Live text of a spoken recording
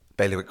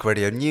Bailiwick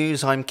Radio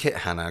News, I'm Kit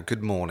Hanna.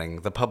 Good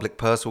morning. The public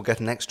purse will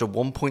get an extra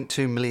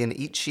 $1.2 million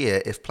each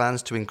year if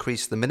plans to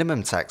increase the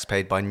minimum tax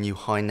paid by new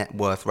high net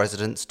worth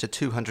residents to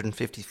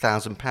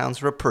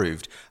 £250,000 are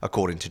approved,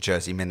 according to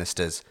Jersey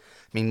ministers.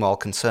 Meanwhile,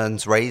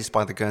 concerns raised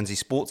by the Guernsey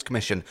Sports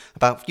Commission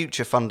about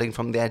future funding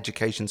from the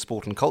Education,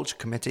 Sport and Culture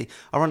Committee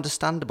are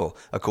understandable,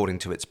 according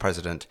to its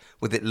president,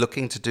 with it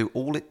looking to do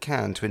all it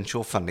can to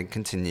ensure funding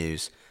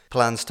continues.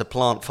 Plans to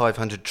plant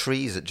 500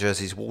 trees at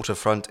Jersey's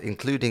waterfront,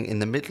 including in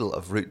the middle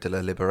of Route de la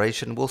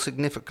Libération, will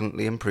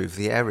significantly improve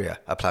the area,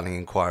 a planning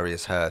inquiry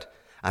has heard.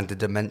 And a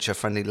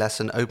dementia-friendly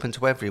lesson open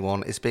to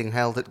everyone is being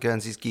held at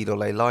Guernsey's Guy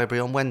d'Orsay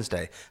Library on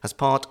Wednesday as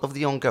part of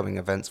the ongoing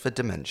events for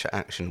Dementia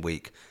Action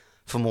Week.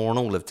 For more on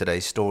all of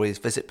today's stories,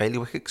 visit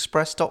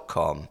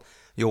bailiwickexpress.com.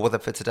 Your weather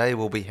for today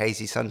will be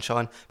hazy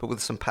sunshine, but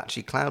with some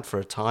patchy cloud for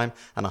a time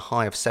and a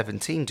high of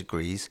 17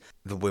 degrees.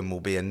 The wind will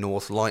be a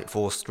north light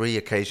force 3,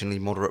 occasionally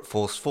moderate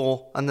force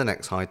 4, and the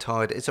next high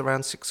tide is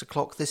around 6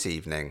 o'clock this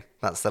evening.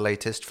 That's the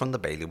latest from the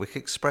Bailiwick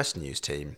Express news team.